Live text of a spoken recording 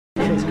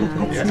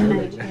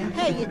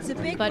Hey, it's a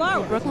big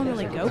bar. Will Brooklyn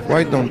really go for it?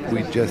 Why don't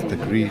we just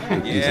agree to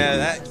disagree? Yeah,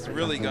 that's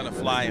really gonna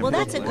fly in Well,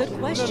 that's a Brooklyn. good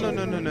question.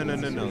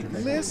 No.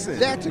 Listen.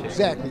 That's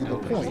exactly the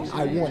point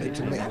I wanted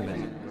to make.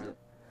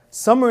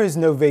 Summer is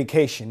no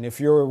vacation if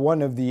you're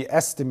one of the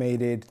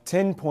estimated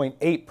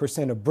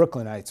 10.8% of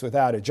Brooklynites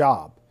without a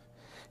job.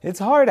 It's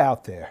hard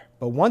out there,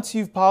 but once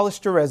you've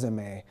polished your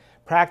resume,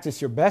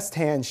 practiced your best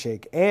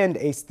handshake, and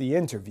aced the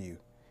interview,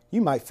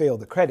 you might fail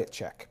the credit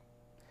check.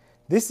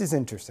 This is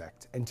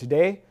Intersect, and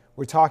today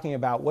we're talking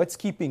about what's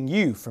keeping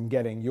you from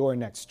getting your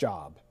next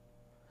job.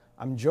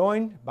 I'm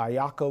joined by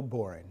Jako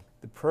Borren,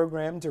 the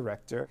program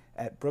director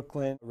at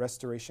Brooklyn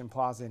Restoration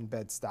Plaza in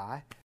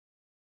Bed-Stuy,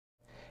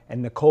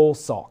 and Nicole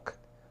Salk,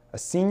 a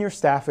senior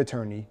staff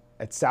attorney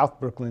at South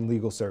Brooklyn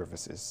Legal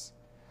Services.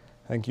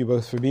 Thank you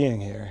both for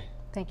being here.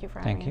 Thank you for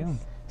having us. Thank you.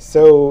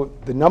 So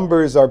the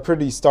numbers are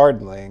pretty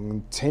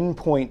startling.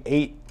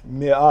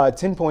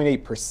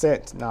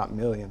 10.8%, not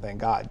million,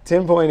 thank God.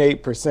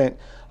 10.8%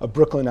 of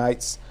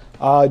Brooklynites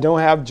don't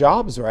have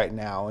jobs right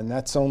now, and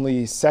that's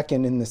only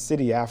second in the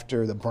city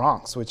after the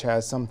Bronx, which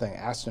has something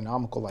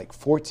astronomical like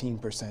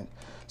 14%.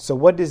 So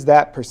what does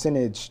that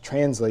percentage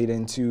translate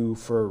into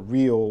for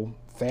real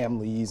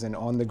families and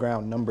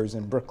on-the-ground numbers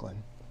in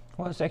Brooklyn?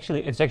 Well, it's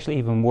actually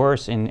even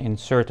worse in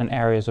certain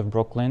areas of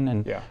Brooklyn,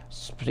 and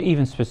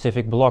even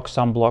specific blocks.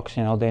 Some blocks,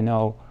 they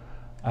know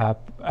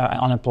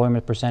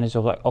unemployment percentage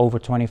of like over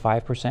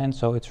 25%.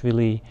 So it's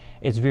really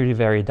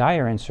very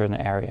dire in certain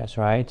areas,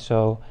 right?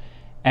 So,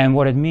 and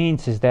what it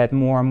means is that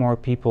more and more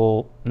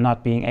people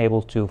not being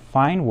able to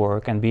find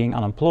work and being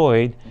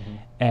unemployed,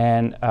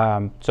 and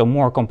so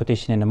more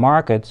competition in the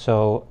market.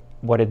 So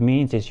what it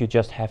means is you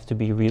just have to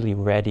be really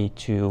ready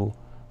to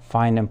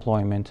find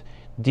employment,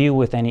 deal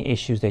with any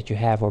issues that you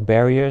have or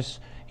barriers,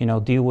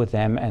 deal with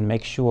them and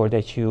make sure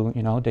that you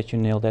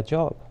nail that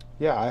job.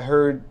 Yeah, I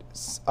heard,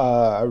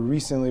 I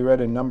recently read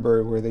a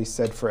number where they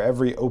said for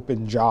every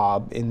open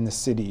job in the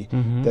city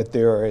that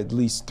there are at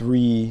least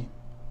 3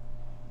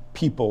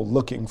 people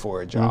looking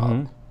for a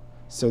job.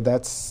 So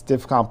that's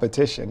stiff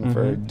competition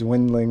for a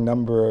dwindling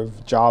number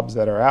of jobs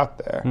that are out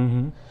there.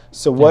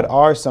 So what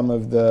are some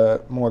of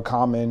the more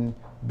common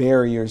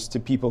barriers to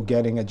people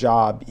getting a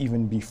job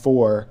even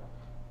before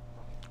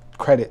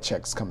credit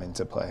checks come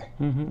into play?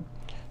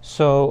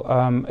 So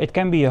it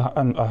can be a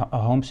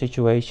home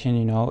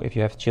situation, if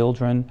you have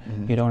children,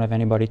 you don't have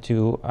anybody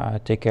to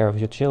take care of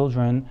your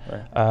children.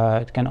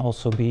 It can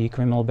also be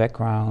criminal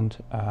background,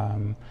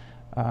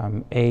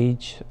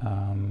 age,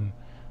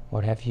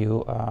 what have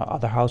you,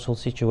 other household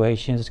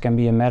situations. It can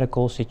be a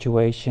medical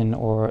situation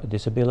or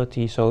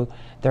disability. So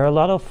there are a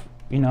lot of,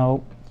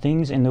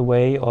 things in the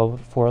way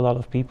for a lot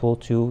of people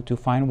to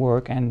find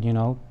work and,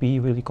 be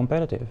really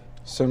competitive.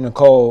 So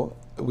Nicole,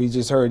 we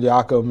just heard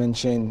Jako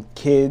mention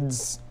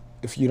kids.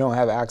 If you don't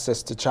have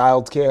access to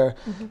childcare,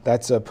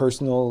 that's a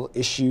personal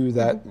issue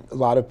that a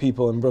lot of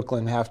people in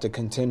Brooklyn have to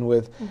contend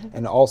with.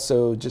 And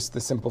also just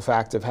the simple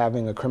fact of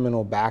having a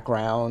criminal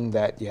background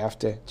that you have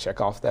to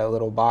check off that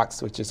little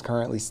box, which is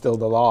currently still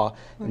the law.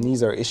 And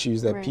these are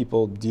issues that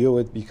people deal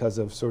with because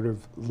of sort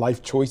of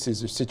life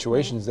choices or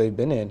situations they've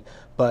been in.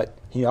 But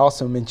he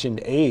also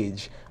mentioned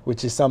age,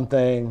 which is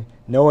something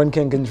no one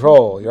can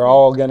control. You're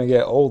all gonna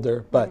get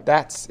older, but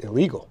that's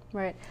illegal.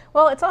 Right.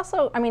 Well, it's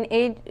also,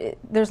 age,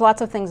 there's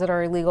lots of things that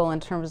are illegal in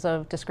terms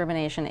of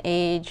discrimination,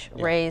 age,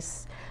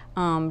 race,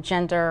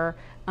 gender,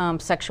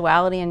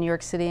 sexuality in New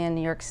York City and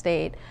New York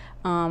State.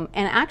 And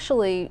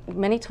actually,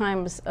 many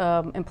times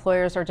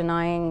employers are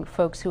denying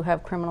folks who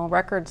have criminal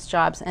records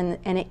jobs, and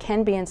it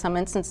can be in some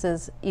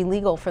instances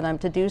illegal for them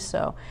to do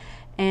so.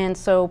 And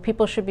so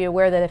people should be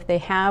aware that if they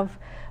have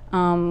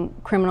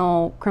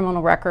criminal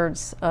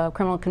records,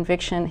 criminal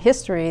conviction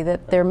history,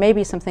 that there may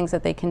be some things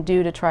that they can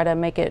do to try to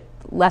make it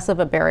less of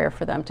a barrier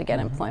for them to get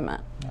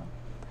employment.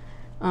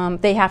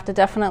 They have to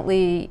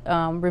definitely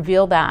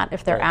reveal that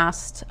if they're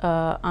asked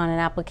on an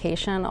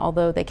application,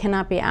 although they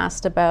cannot be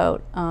asked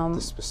about the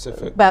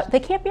specific. they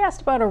can't be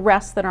asked about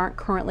arrests that aren't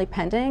currently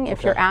pending.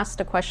 If you're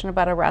asked a question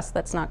about arrest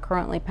that's not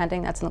currently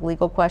pending, that's an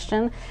illegal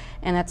question,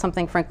 and that's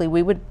something, frankly,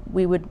 we would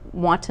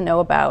want to know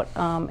about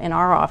in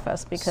our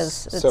office because.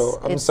 So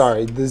I'm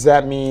sorry. Does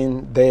that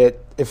mean that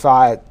if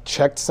I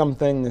checked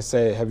something to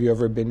say, "Have you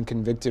ever been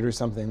convicted" or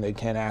something, they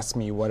can't ask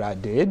me what I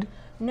did?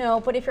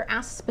 No, but if you're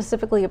asked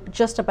specifically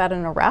just about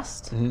an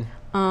arrest,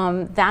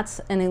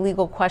 that's an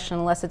illegal question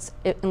unless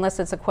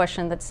it's a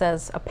question that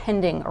says a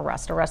pending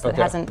arrest that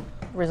hasn't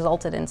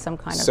resulted in some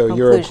kind of conclusion. So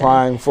you're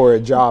applying for a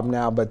job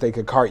now, but they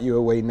could cart you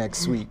away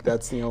next week.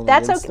 That's the only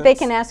instance? Okay. They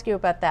can ask you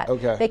about that.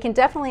 Okay. They can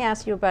definitely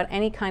ask you about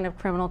any kind of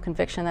criminal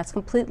conviction. That's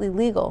completely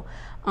legal.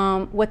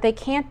 What they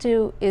can't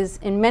do is,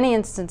 in many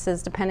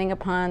instances, depending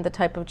upon the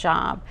type of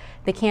job,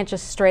 they can't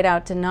just straight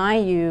out deny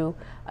you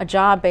a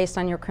job based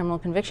on your criminal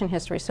conviction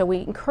history. So we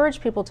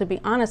encourage people to be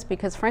honest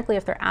because, frankly,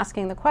 if they're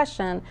asking the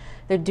question,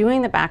 they're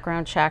doing the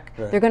background check,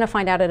 they're going to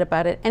find out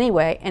about it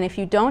anyway. And if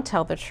you don't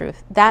tell the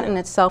truth, that in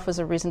itself is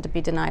a reason to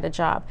be denied a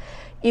job.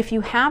 If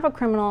you have a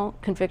criminal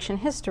conviction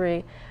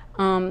history,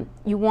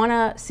 You want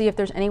to see if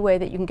there's any way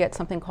that you can get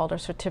something called a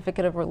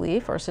certificate of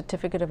relief or a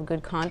certificate of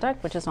good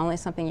conduct, which is only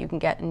something you can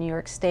get in New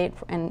York State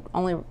and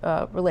only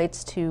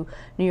relates to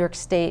New York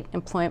State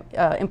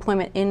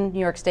employment in New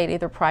York State,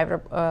 either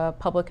private or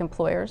public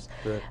employers.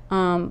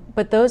 Right.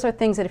 But those are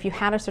things that if you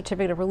had a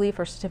certificate of relief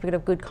or certificate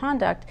of good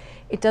conduct,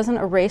 it doesn't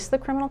erase the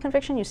criminal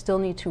conviction. You still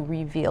need to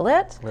reveal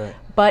it. Right.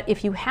 But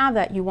if you have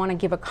that, you want to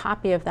give a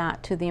copy of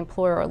that to the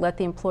employer or let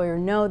the employer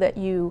know that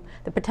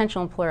the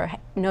potential employer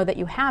know that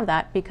you have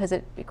that, because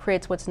it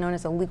creates what's known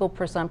as a legal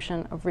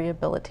presumption of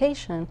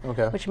rehabilitation,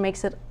 which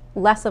makes it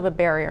less of a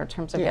barrier in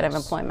terms of getting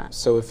employment.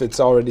 So if it's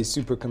already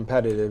super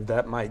competitive,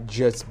 that might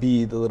just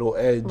be the little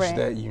edge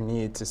that you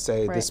need to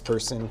say this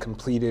person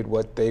completed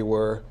what they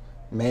were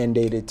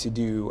mandated to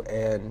do,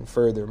 and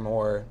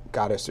furthermore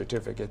got a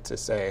certificate to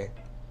say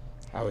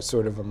I was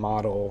sort of a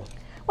model.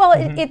 Well,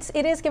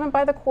 it is given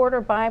by the court or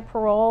by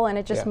parole, and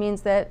it just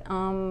means that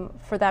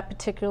for that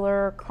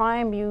particular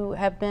crime you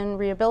have been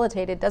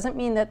rehabilitated. Doesn't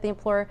mean that the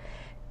employer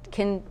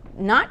can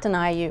not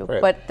deny you,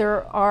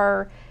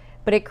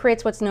 but it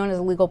creates what's known as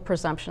a legal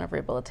presumption of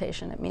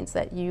rehabilitation. It means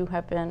that you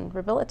have been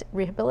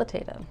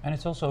rehabilitated. And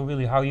it's also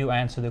really how you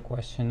answer the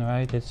question,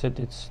 right?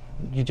 It's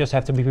you just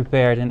have to be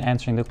prepared in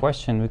answering the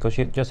question, because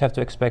you just have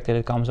to expect that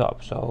it comes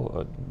up.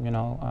 So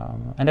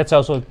and that's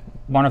also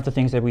one of the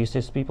things that we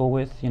assist people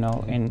with,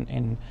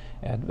 in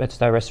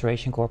Bedford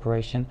Restoration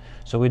Corporation.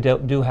 So we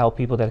do help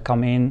people that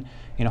come in.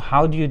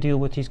 How do you deal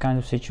with these kinds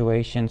of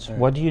situations? Right.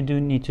 What do you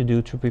need to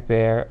do to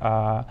prepare?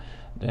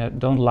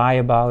 Don't lie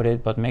about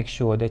it, but make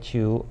sure that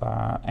you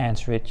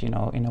answer it,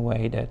 in a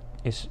way that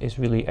is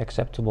really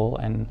acceptable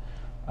and,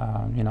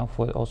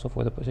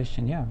 for the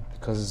position,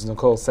 Because as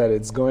Nicole said,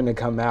 it's going to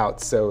come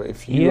out. So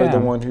if you are the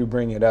one who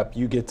bring it up,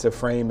 you get to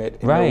frame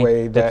it in a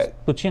way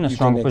that puts you in a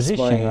strong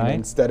position, right?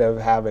 Instead of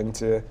having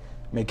to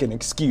make an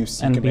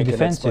excuse, and you can make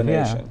defensive, an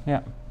explanation.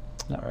 Yeah.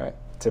 All right.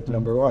 Tip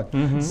number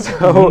one.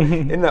 So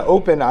in the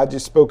open, I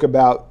just spoke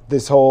about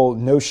this whole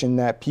notion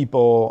that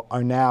people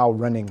are now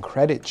running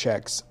credit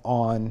checks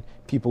on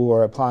people who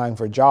are applying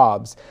for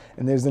jobs.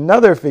 And there's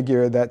another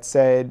figure that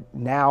said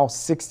now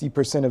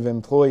 60% of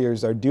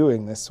employers are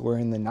doing this, where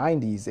in the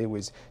 90s it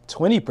was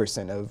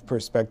 20% of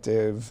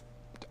prospective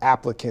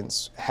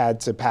applicants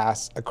had to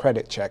pass a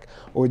credit check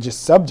or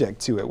just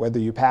subject to it, whether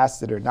you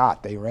passed it or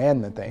not. They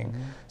ran the thing.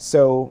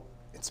 So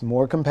it's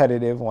more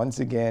competitive. Once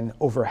again,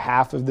 over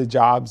half of the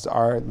jobs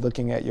are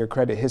looking at your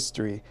credit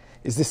history.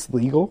 Is this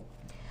legal?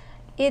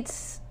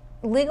 It's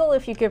legal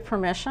if you give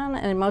permission,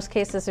 and in most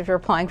cases, if you're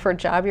applying for a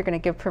job, you're going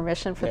to give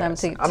permission for them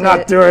to. I'm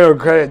not doing a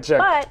credit check.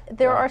 But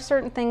there are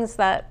certain things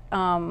that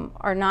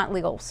are not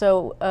legal.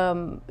 So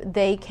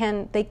they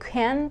can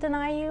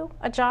deny you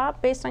a job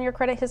based on your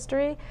credit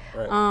history.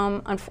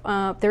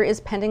 Right. There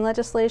is pending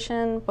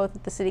legislation, both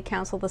at the city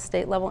council, the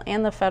state level,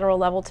 and the federal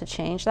level, to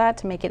change that,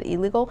 to make it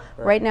illegal.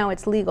 Right now,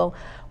 it's legal.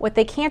 What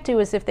they can't do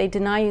is, if they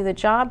deny you the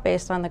job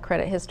based on the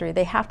credit history,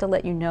 they have to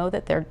let you know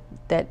that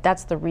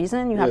that's the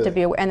reason. You have to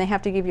be aware, and they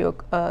have to give you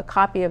a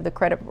copy of the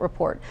credit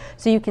report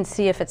so you can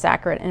see if it's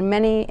accurate. In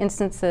many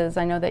instances,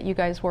 I know that you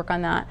guys work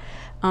on that,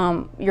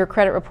 your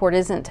credit report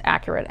isn't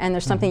accurate, and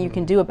there's something you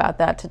can do about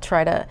that to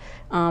try to,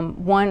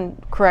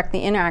 one, correct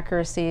the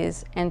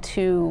inaccuracies, and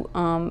two,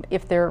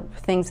 if there are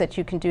things that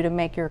you can do to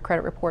make your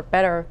credit report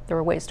better, there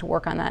are ways to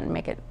work on that and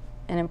make it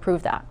and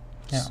improve that.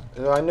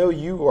 Yeah. I know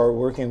you are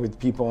working with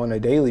people on a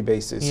daily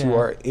basis who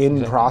are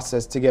in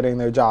process to getting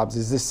their jobs.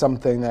 Is this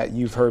something that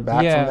you've heard back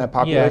from that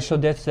population? Yeah,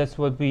 so that's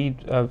what we,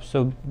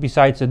 so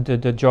besides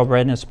the job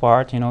readiness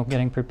part,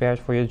 getting prepared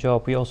for your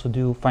job, we also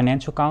do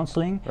financial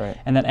counseling. Right.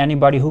 And then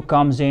anybody who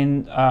comes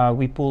in,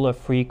 we pull a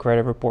free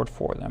credit report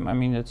for them. I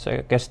mean, it's,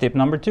 I guess, tip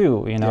number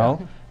 2,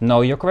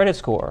 know your credit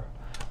score.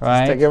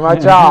 Right. Just taking my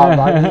job.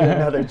 I need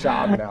another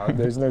job now.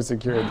 There's no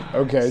security.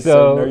 Okay,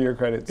 so know your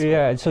credit score.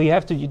 Yeah, so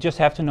you just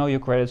have to know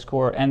your credit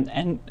score,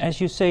 and as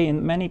you say,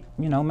 in many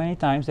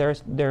times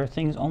there are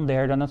things on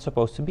there that are not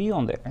supposed to be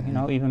on there.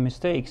 Even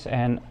mistakes,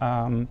 and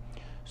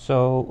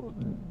so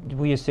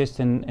we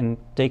assist in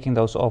taking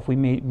those off. We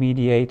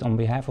mediate on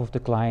behalf of the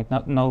client.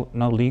 No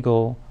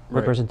legal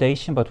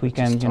representation, but we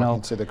can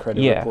talking to the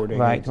credit reporting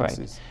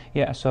agencies.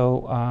 Right. Yeah,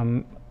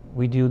 so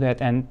we do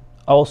that, and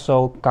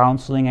also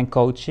counseling and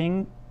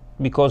coaching.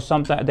 Because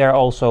sometimes there are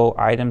also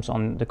items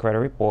on the credit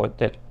report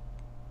that,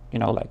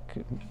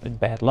 like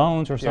bad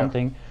loans or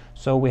something.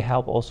 So we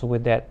help also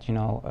with that,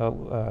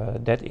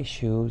 debt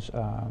issues,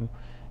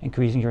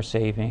 increasing your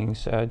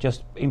savings,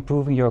 just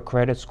improving your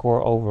credit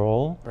score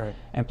overall,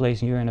 and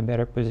placing you in a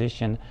better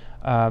position.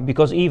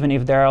 Because even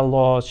if there are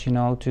laws,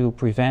 to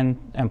prevent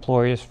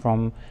employers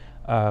from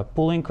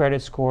pulling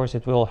credit scores,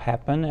 it will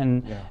happen.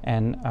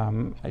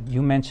 And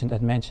you mentioned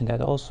that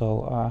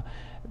also,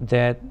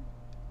 that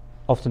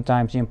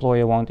oftentimes the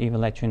employer won't even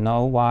let you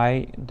know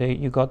why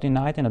you got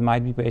denied, and it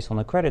might be based on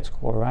a credit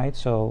score, right?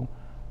 So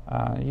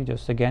you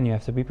just, again, you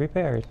have to be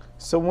prepared.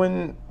 So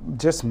when,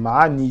 just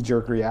my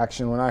knee-jerk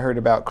reaction when I heard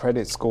about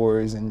credit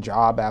scores and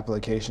job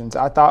applications,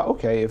 I thought,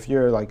 okay, if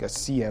you're like a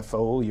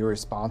CFO, you're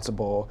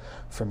responsible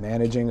for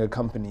managing a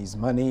company's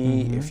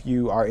money. If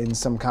you are in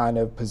some kind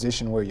of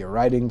position where you're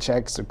writing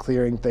checks or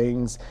clearing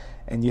things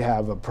and you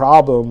have a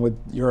problem with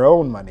your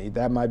own money,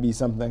 that might be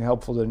something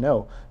helpful to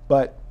know.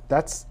 But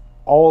that's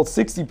all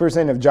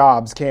 60% of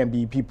jobs can't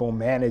be people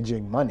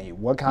managing money.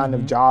 What kind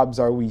of jobs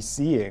are we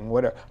seeing?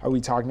 What are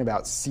we talking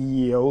about,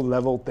 CEO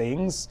level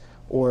things,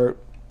 or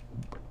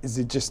is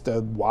it just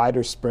a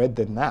wider spread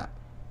than that?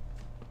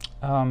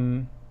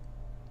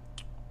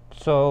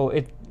 So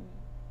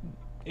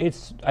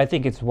I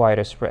think it's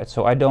wider spread.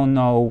 So I don't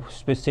know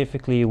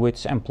specifically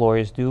which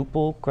employers do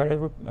pull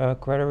credit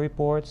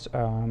reports.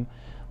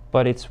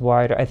 But it's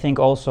wider. I think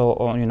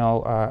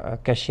also,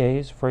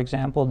 cashiers, for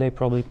example, they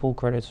probably pull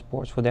credit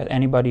reports for that.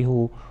 Anybody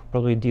who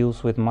probably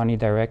deals with money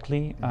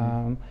directly,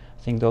 I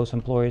think those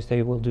employers,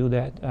 they will do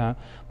that.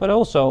 But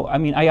also, I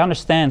mean, I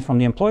understand from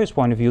the employer's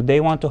point of view, they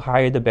want to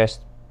hire the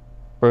best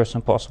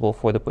person possible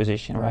for the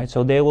position, right?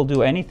 So they will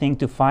do anything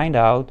to find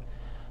out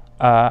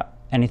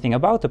anything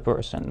about the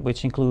person,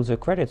 which includes a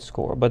credit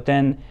score. But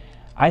then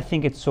I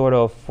think it's sort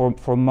of,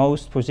 for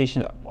most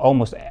positions,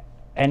 almost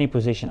any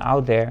position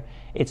out there,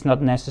 it's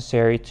not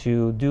necessary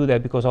to do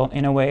that, because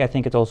in a way I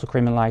think it also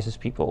criminalizes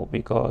people,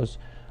 because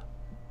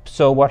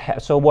so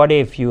what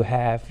if you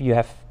have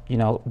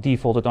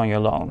defaulted on your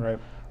loan,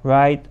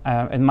 right?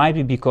 It might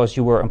be because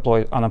you were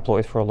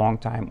unemployed for a long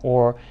time,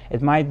 or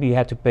it might be you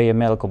had to pay a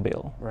medical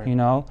bill,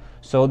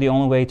 so the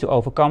only way to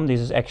overcome this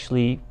is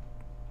actually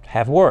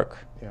have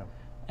work,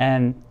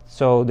 and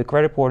so the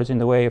credit report is in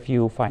the way of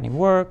you finding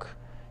work.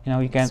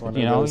 You can't,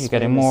 you're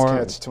getting more,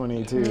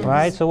 catch-22.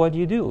 right? So what do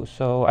you do?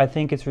 So I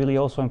think it's really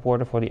also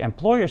important for the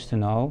employers to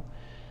know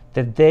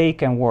that they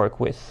can work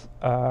with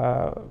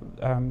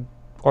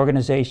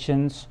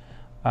organizations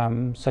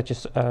such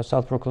as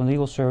South Brooklyn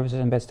Legal Services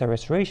and Bedford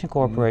Restoration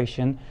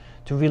Corporation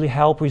to really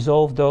help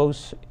resolve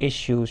those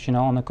issues,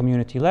 on a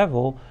community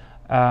level.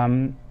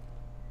 Because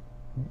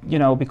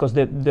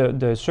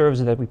the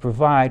services that we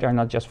provide are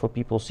not just for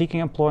people seeking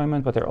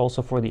employment, but they're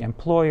also for the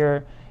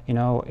employer.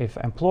 If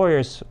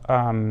employers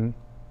have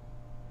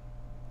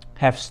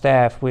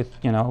staff with,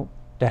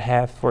 that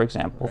have, for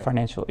example,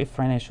 financial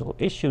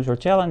issues or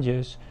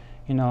challenges,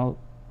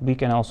 we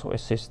can also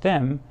assist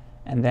them,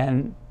 and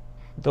then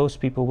those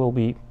people will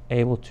be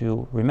able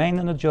to remain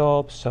in the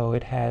job. So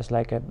it has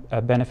like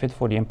a benefit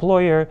for the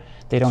employer.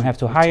 They don't have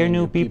to hire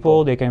new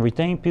people. They can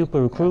retain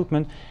people.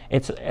 Recruitment.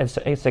 It's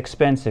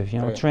expensive.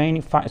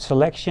 Training,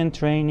 selection,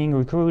 training,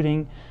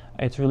 recruiting.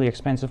 It's really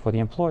expensive for the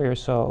employer.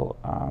 So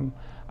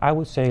I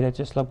would say that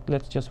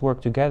let's just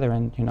work together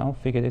and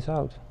figure this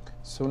out.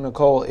 So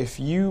Nicole, if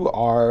you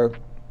are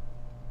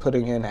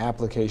putting in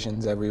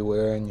applications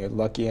everywhere and you're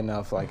lucky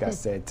enough, like I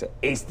said, to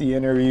ace the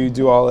interview,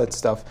 do all that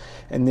stuff,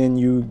 and then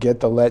you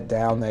get the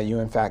letdown that you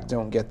in fact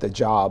don't get the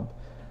job,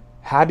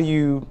 how do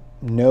you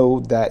know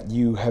that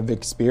you have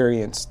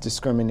experienced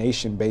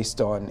discrimination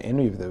based on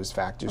any of those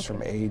factors,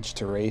 from age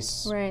to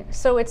race? Right.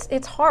 So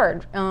it's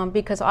hard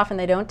because often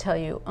they don't tell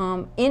you.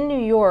 In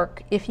New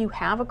York, if you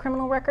have a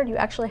criminal record, you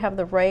actually have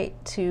the right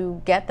to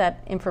get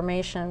that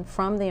information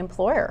from the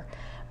employer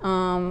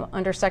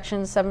under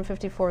Section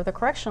 754 of the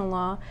Correctional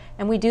Law,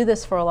 and we do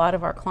this for a lot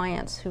of our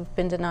clients who've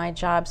been denied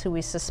jobs who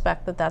we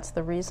suspect that that's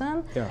the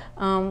reason.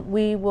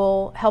 We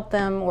will help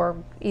them, or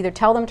either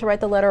tell them to write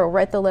the letter or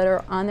write the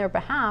letter on their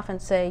behalf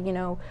and say,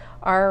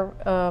 our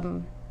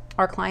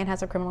client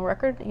has a criminal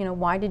record,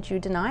 why did you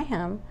deny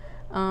him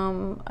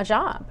a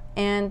job?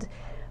 And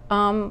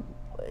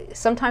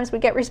sometimes we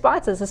get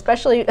responses,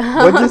 especially.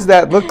 What does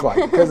that look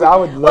like? Because I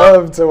would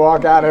love to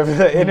walk out of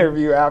the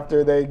interview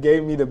after they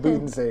gave me the boot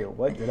and say,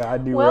 "What did I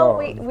do wrong?"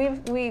 Well,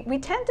 we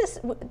tend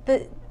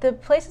to the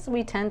places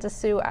we tend to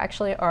sue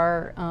actually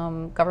are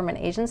government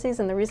agencies,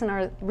 and the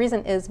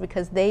reason is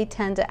because they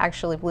tend to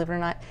actually, believe it or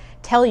not,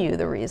 tell you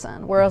the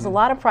reason. Whereas a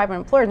lot of private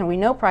employers, and we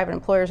know private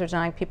employers are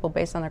denying people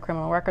based on their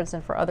criminal records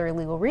and for other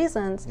illegal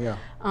reasons,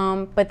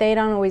 but they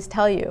don't always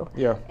tell you,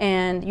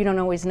 and you don't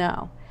always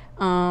know.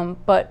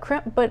 But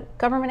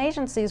government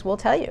agencies will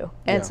tell you,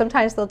 and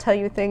sometimes they'll tell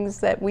you things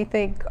that we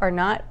think are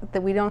not,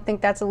 that we don't think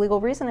that's a legal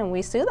reason, and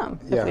we sue them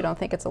if we don't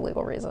think it's a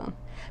legal reason.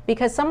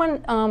 Because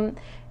someone,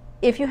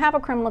 if you have a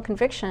criminal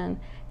conviction,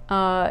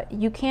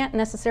 you can't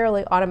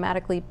necessarily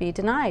automatically be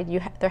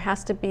denied. There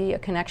has to be a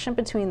connection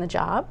between the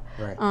job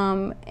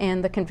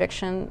and the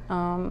conviction,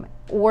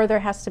 or there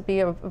has to be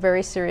a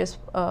very serious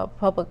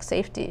public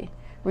safety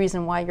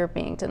reason why you're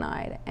being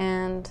denied.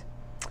 And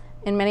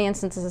in many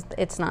instances,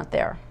 it's not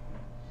there.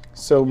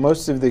 So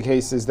most of the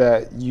cases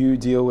that you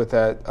deal with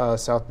at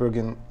South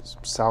Brooklyn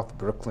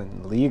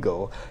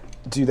Legal,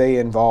 do they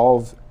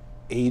involve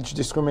age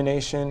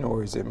discrimination,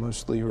 or is it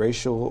mostly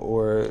racial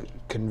or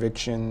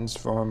convictions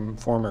from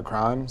former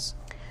crimes?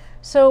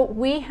 So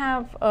we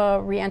have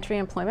a reentry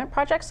employment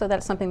project, so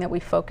that's something that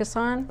we focus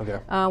on.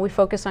 Okay. We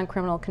focus on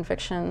criminal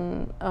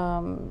conviction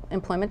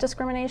employment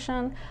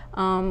discrimination.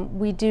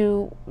 We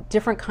do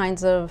different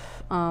kinds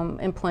of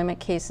employment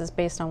cases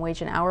based on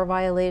wage and hour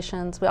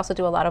violations. We also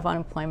do a lot of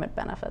unemployment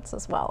benefits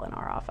as well in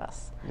our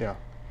office. Yeah.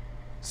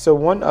 So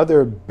one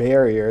other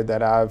barrier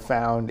that I've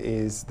found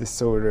is the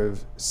sort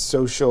of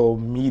social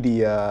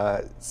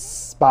media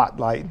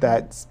spotlight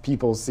that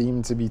people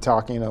seem to be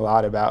talking a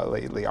lot about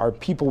lately. Are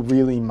people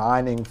really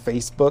mining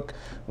Facebook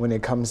when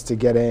it comes to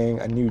getting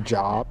a new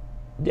job?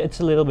 It's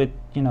a little bit,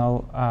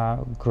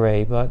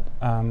 gray, but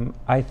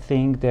I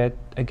think that,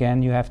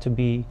 again, you have to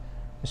be,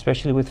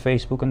 especially with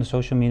Facebook and the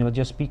social media,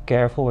 just be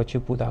careful what you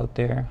put out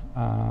there.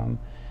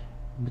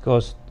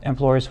 Because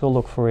employers will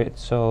look for it,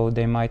 so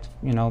they might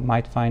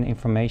find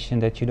information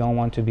that you don't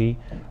want to be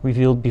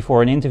revealed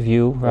before an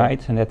interview,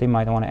 right? And that they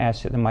might want to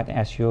ask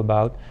you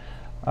about.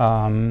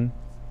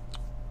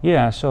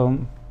 So.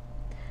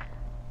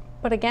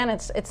 But again,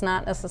 it's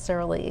not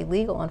necessarily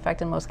illegal. In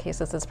fact, in most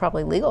cases, it's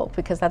probably legal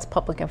because that's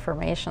public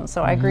information.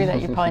 So I agree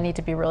that you probably need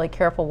to be really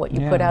careful what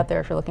you put out there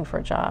if you're looking for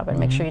a job, and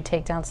make sure you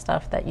take down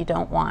stuff that you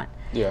don't want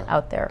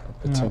out there.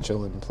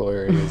 Potential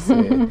employer is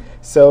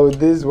So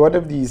this one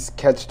of these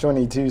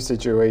catch-22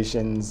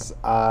 situations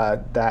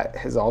that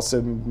has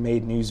also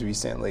made news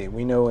recently.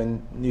 We know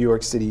in New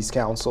York City's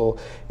council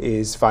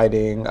is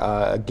fighting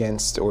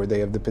against, or they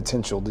have the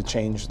potential to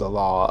change the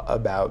law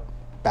about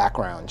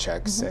background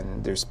checks,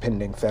 and there's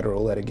pending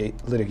federal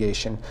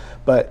litigation.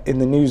 But in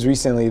the news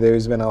recently,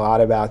 there's been a lot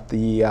about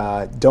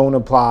the don't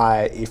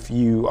apply if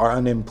you are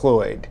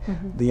unemployed.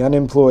 The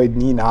unemployed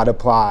need not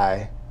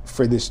apply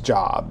for this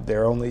job.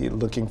 They're only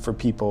looking for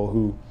people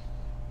who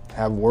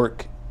have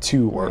work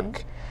to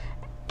work.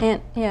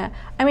 And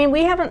I mean,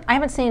 I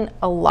haven't seen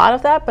a lot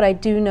of that, but I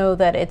do know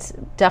that it's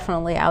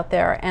definitely out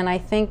there. And I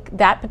think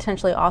that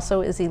potentially also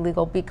is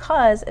illegal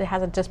because it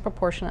has a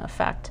disproportionate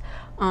effect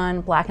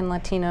on Black and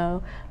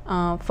Latino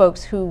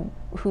folks who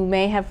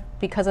may have,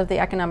 because of the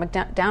economic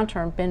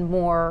downturn, been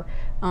more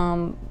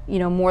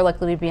more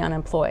likely to be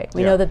unemployed.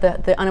 We know that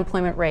the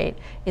unemployment rate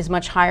is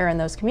much higher in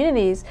those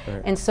communities,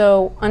 and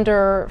so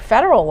under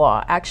federal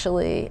law,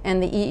 actually,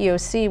 and the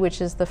EEOC,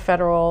 which is the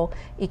Federal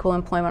Equal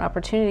Employment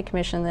Opportunity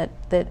Commission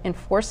that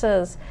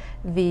enforces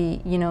the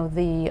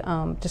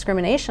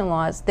discrimination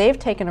laws, they've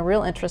taken a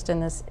real interest in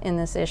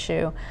this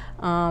issue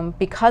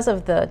because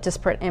of the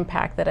disparate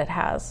impact that it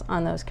has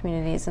on those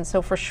communities. And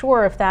so for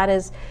sure, if that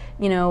is,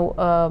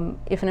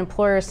 if an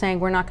employer is saying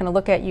we're not going to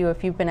look at you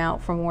if you've been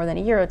out for more than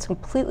a year, it's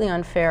completely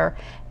unfair.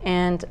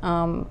 And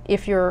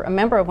if you're a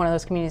member of one of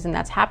those communities and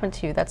that's happened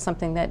to you, that's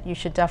something that you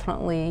should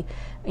definitely,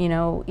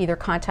 either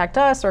contact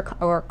us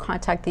or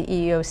contact the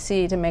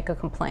EEOC to make a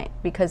complaint,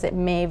 because it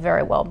may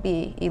very well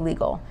be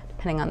illegal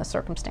depending on the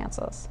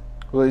circumstances.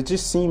 Well, it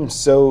just seems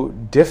so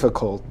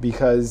difficult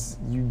because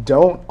you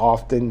don't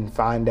often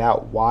find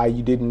out why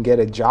you didn't get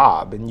a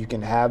job, and you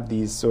can have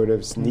these sort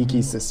of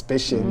sneaky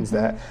suspicions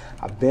that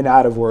I've been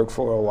out of work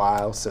for a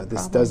while, so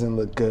this doesn't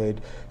look good.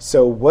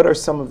 So what are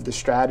some of the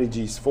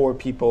strategies for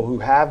people who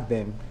have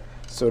been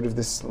sort of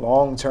this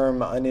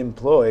long-term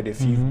unemployed?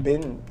 If you've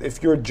been,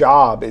 if your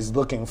job is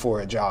looking for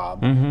a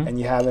job and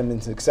you haven't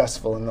been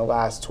successful in the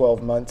last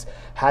 12 months,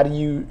 how do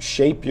you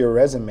shape your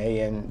resume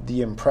and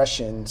the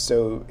impression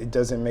so it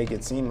doesn't make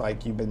it seem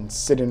like you've been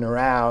sitting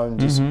around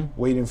just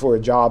waiting for a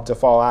job to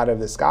fall out of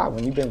the sky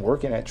when you've been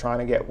working at trying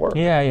to get work?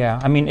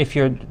 I mean, if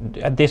you're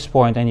at this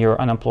point and you're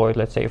unemployed,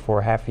 let's say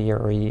for half a year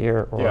or a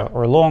year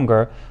or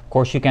longer, of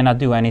course you cannot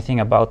do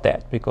anything about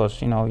that because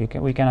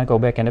we cannot go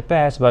back in the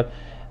past, but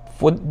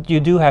you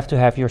do have to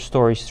have your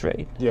story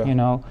straight.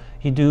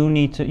 You do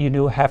need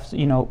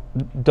to.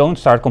 Don't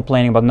start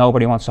complaining about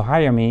nobody wants to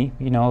hire me.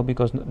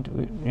 Because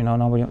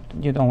nobody.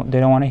 They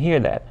don't want to hear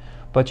that.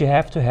 But you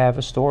have to have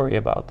a story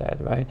about that,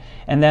 right?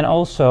 And then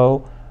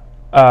also,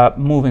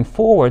 moving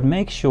forward,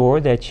 make sure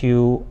that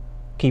you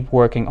keep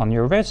working on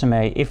your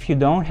resume. If you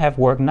don't have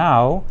work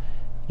now,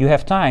 you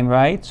have time,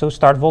 right? So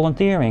start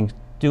volunteering.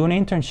 Do an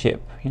internship.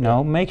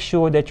 Make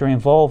sure that you're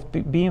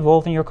involved. Be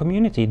involved in your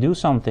community. Do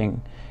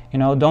something.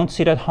 Don't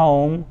sit at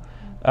home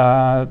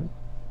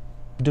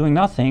doing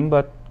nothing,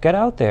 but get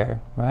out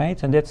there,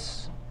 right? And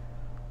it's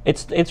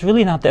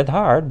really not that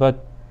hard,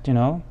 but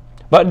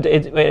but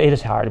it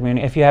is hard. I mean,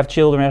 if you have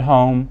children at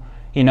home,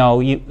 you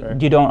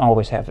don't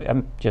always have.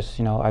 I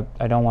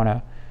don't want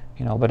to,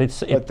 but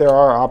it's. But there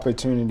are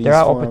opportunities. There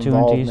are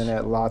opportunities. Involvement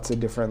at lots of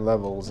different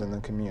levels in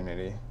the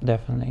community.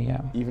 Definitely,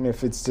 yeah. Even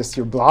if it's just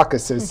your block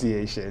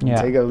association,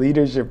 take a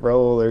leadership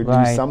role or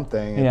do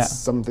something. It's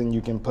something you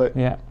can put.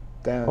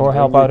 Down, or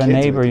help out a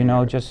neighbor,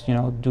 just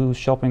do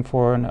shopping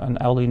for an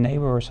elderly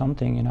neighbor or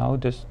something,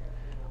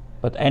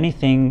 but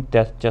anything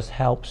that just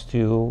helps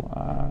to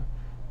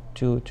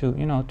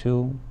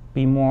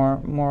be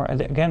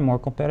more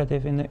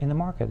competitive in the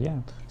market.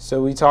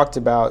 So we talked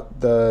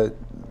about the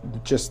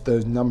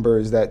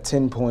numbers, that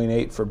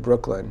 10.8 for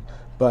Brooklyn,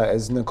 but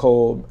as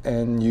Nicole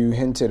and you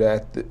hinted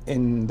at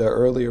in the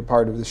earlier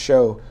part of the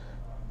show,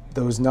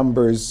 those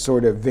numbers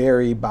sort of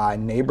vary by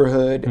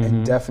neighborhood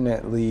and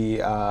definitely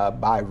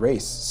by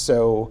race.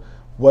 So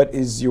what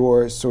is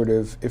your sort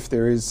of, if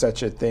there is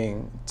such a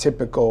thing,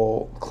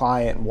 typical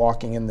client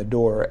walking in the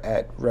door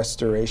at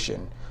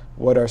Restoration?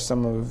 What are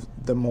some of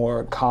the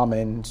more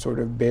common sort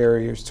of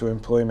barriers to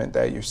employment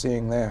that you're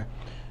seeing there?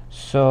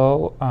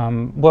 So,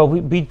 well,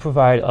 we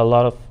provide a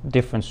lot of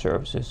different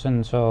services,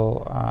 and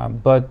so,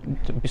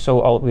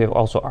 we have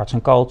also arts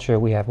and culture,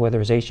 we have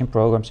weatherization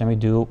programs, and we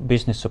do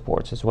business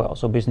supports as well,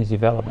 so business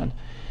development.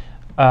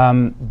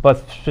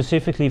 But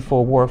specifically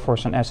for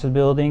workforce and asset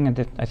building,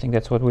 and I think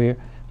that's what we're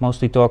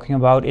mostly talking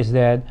about, is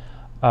that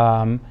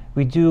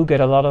we do get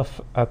a lot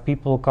of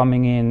people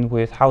coming in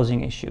with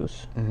housing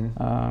issues.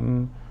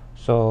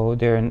 So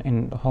they're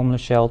in homeless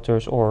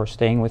shelters or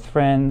staying with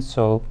friends.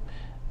 So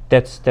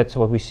that's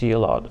what we see a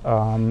lot,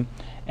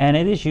 and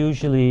it is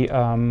usually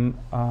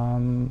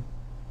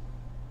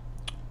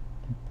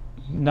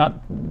not.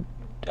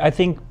 I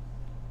think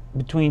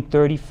between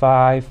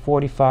 35,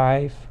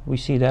 45, we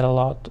see that a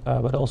lot,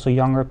 but also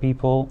younger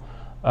people.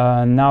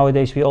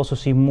 Nowadays, we also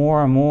see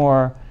more and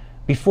more.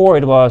 Before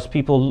it was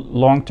people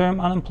long-term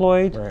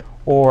unemployed, right,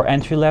 or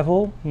entry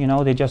level. You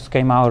know, they just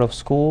came out of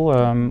school,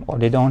 or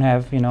they don't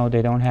have,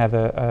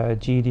 a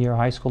GED or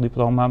high school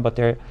diploma, but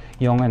they're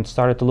young and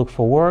started to look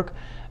for work.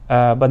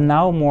 But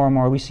now more and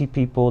more we see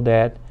people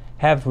that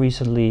have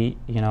recently,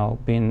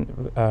 been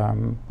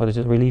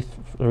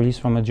released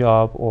from a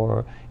job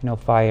or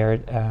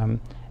fired,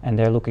 and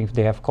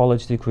they have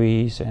college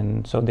degrees,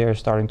 and so they're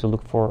starting to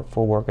look for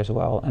work as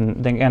well.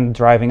 And then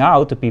driving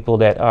out the people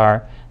that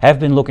have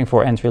been looking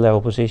for entry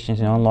level positions,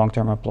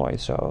 long-term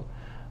employed. So,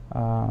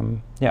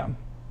 yeah.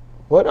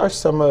 What are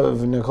some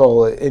of,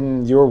 Nicole,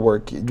 in your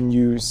work,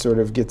 you sort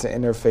of get to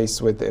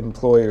interface with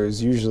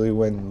employers usually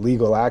when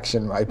legal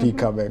action might be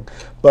coming,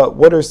 but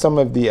what are some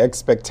of the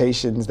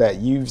expectations that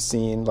you've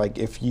seen, like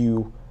if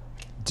you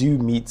do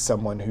meet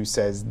someone who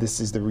says this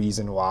is the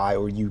reason why,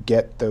 or you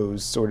get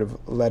those sort of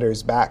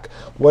letters back,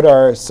 what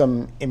are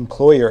some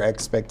employer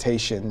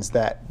expectations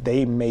that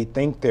they may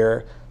think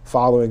they're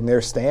following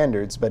their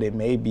standards, but it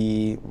may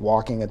be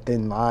walking a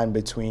thin line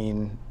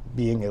between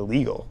being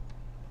illegal?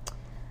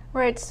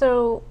 Right,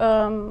 so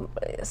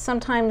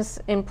sometimes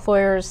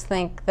employers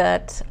think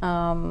that,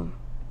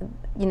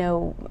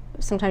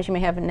 sometimes you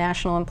may have a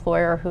national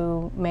employer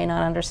who may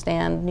not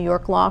understand New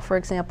York law, for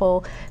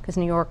example, because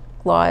New York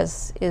law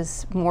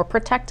is more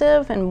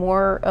protective and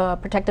more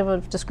protective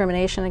of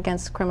discrimination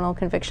against criminal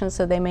convictions,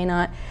 so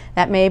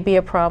that may be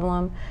a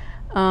problem.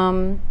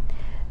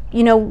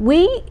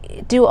 We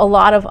do a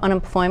lot of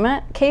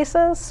unemployment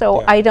cases,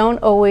 so yeah. I don't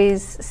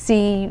always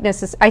see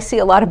I see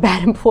a lot of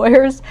bad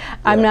employers. Yeah.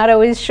 I'm not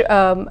always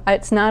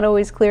it's not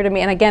always clear to me,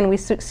 and again, we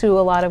sue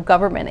a lot of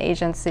government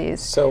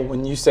agencies. So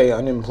when you say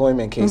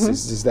unemployment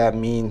cases, does that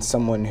mean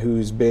someone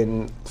who's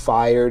been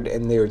fired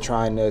and they're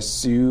trying to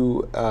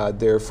sue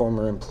their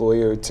former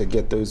employer to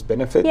get those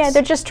benefits? Yeah,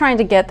 they're just trying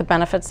to get the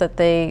benefits that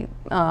they're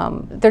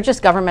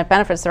just government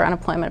benefits, they're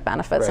unemployment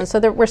benefits. Right. And so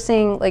we're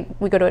seeing,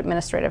 we go to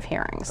administrative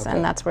hearings, okay,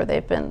 and that's where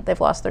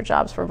they've lost their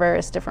jobs for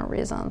various different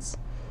reasons.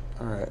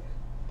 All right.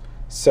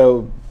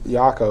 So,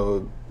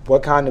 Jako,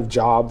 what kind of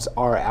jobs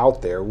are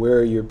out there? Where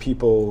are your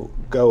people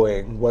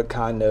going? What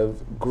kind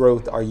of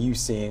growth are you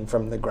seeing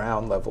from the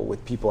ground level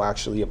with people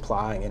actually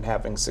applying and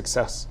having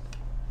success?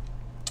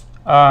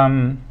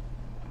 Our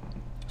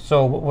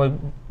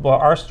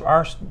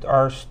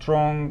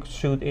strong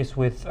suit is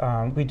with,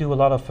 we do a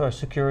lot of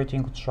security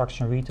and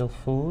construction, retail,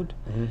 food,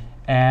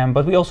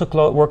 but we also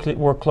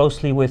work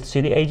closely with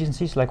city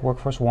agencies like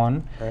Workforce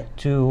One, right,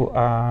 to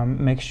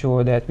make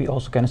sure that we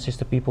also can assist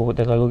the people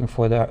that are looking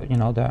for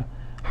the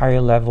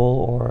higher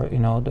level or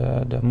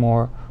the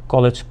more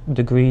college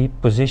degree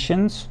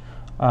positions.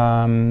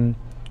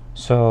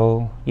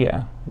 So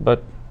yeah,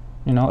 but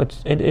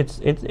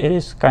it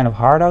is kind of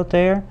hard out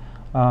there.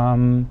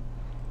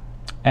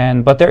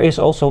 But there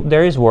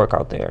is work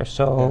out there,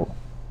 so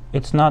yeah,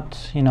 it's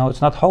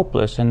not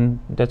hopeless, and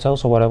that's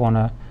also what I want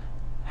to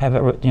have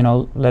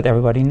let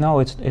everybody know.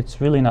 It's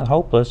really not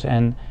hopeless,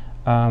 and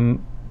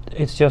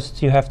it's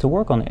just you have to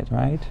work on it,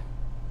 right?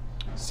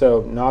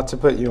 So, not to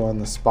put you on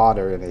the spot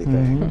or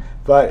anything,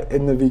 but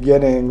in the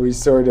beginning we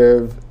sort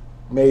of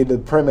made the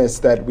premise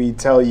that we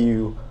tell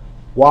you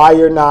why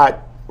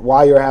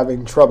you're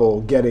having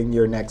trouble getting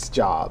your next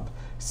job.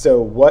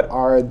 So what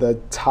are the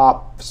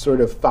top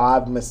sort of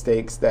 5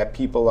 mistakes that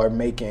people are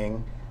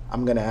making,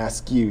 I'm going to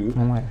ask you,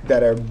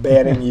 that are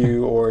banning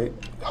you or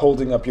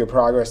holding up your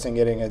progress in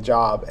getting a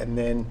job? And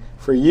then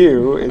for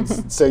you,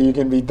 it's so you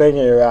can be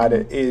thinking about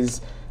it,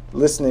 is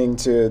listening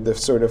to the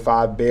sort of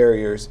 5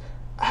 barriers.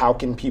 How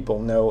can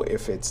people know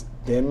if it's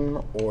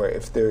them or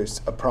if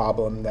there's a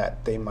problem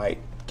that they might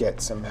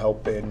get some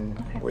help in,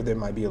 or there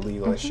might be a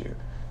legal issue?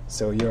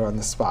 So you're on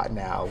the spot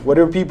now. What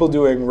are people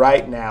doing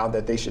right now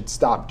that they should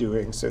stop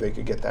doing so they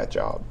could get that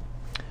job?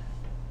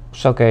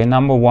 So, okay,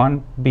 number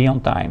 1, be on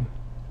time,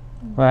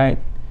 right?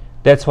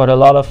 That's what a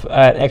lot of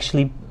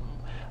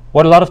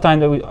What a lot of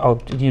times,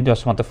 you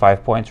just want the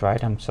 5 points,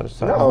 right? I'm so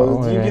sorry.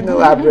 No, you can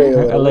elaborate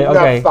a little.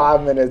 We've got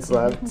 5 minutes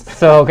left.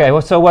 So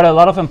what a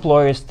lot of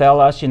employers tell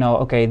us,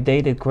 okay,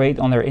 they did great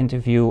on their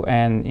interview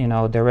and,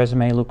 their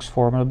resume looks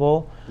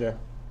formidable,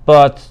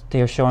 but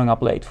they're showing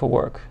up late for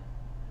work,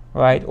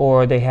 right?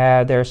 Or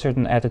there are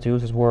certain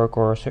attitudes at work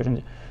or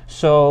certain,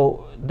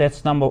 so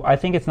I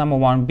think it's number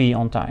one, be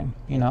on time,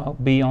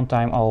 be on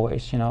time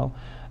always,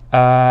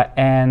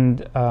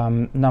 and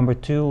number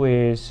two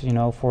is,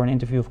 for an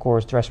interview, of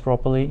course, dress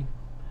properly,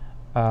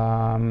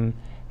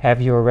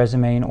 have your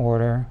resume in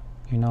order,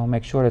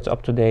 make sure it's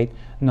up to date,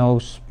 no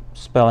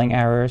spelling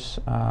errors,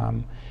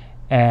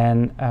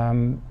 and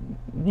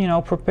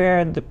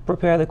prepare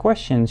the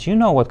questions. You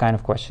know what kind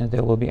of questions they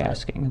will be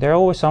asking. There are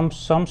always some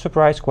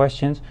surprise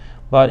questions,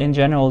 but in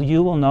general,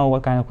 you will know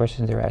what kind of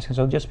questions they're asking.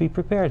 So just be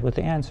prepared with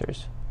the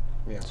answers.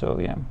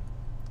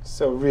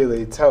 So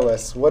really, tell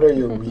us, what are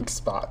your weak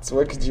spots?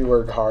 What could you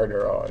work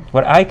harder on?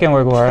 What I can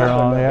work harder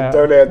on,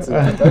 Don't answer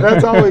that.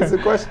 That's always the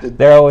question.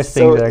 There are always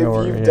things that I can work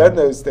on. So if you've done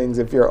those things,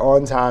 if you're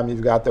on time,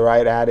 you've got the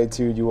right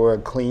attitude, you wear a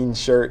clean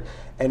shirt,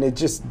 and it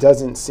just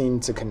doesn't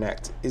seem to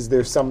connect, is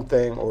there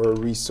something or a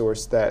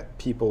resource that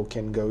people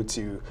can go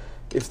to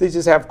if they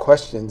just have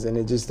questions and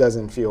it just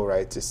doesn't feel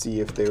right, to see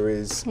if there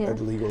is a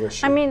legal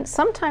issue? I mean,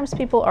 sometimes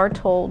people are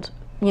told,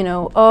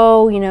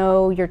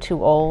 you're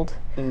too old,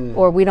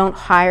 or we don't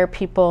hire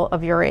people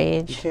of your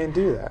age. You can't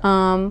do that.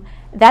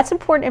 That's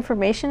important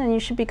information, and you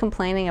should be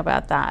complaining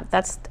about that.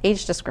 That's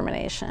age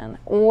discrimination.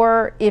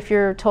 Or if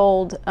you're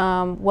told,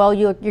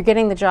 you're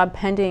getting the job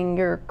pending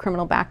your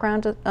criminal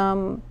background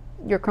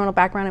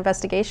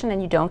investigation,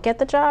 and you don't get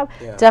the job,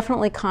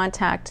 definitely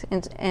contact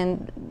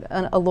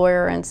a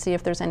lawyer and see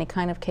if there's any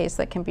kind of case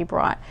that can be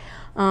brought.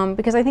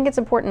 Because I think it's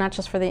important not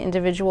just for the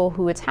individual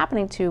who it's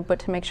happening to, but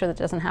to make sure that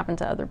it doesn't happen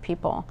to other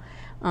people.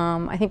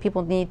 I think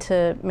people need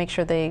to make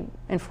sure they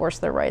enforce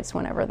their rights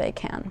whenever they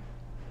can.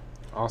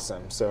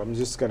 Awesome. So I'm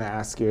just going to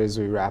ask you as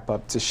we wrap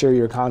up to share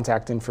your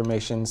contact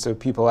information so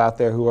people out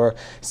there who are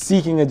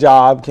seeking a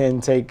job can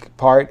take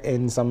part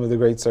in some of the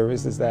great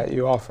services that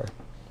you offer.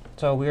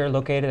 So we are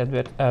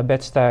located at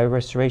Bedford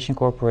Restoration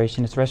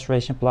Corporation. It's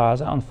Restoration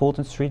Plaza on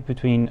Fulton Street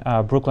between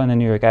Brooklyn and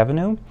New York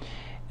Avenue.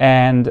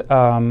 And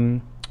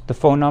the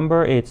phone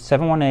number is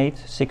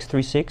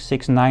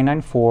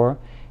 718-636-6994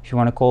 if you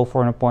want to call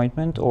for an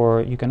appointment,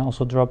 or you can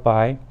also drop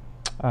by.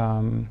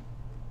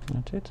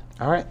 That's it.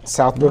 All right,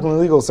 South Brooklyn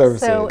Legal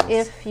Services. So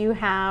if you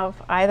have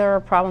either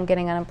a problem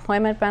getting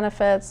unemployment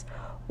benefits,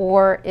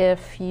 or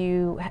if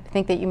you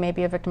think that you may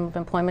be a victim of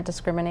employment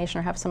discrimination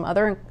or have some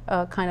other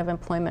kind of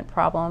employment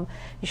problem,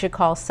 you should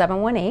call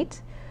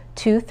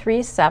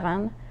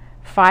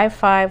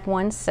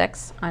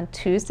 718-237-5516 on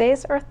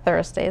Tuesdays or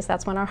Thursdays.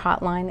 That's when our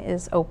hotline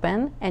is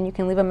open, and you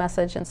can leave a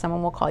message and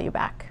someone will call you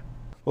back.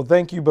 Well,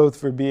 thank you both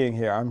for being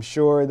here. I'm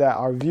sure that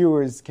our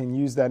viewers can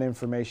use that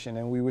information,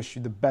 and we wish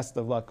you the best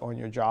of luck on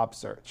your job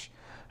search.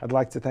 I'd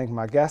like to thank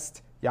my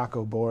guest,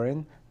 Jako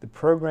Borren, the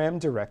Program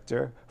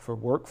Director for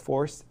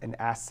Workforce and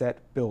Asset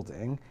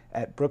Building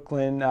at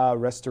Brooklyn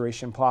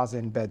Restoration Plaza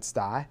in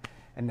Bed-Stuy,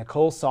 and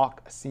Nicole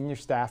Salk, a Senior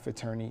Staff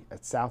Attorney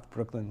at South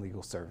Brooklyn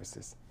Legal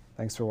Services.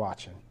 Thanks for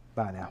watching.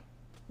 Bye now.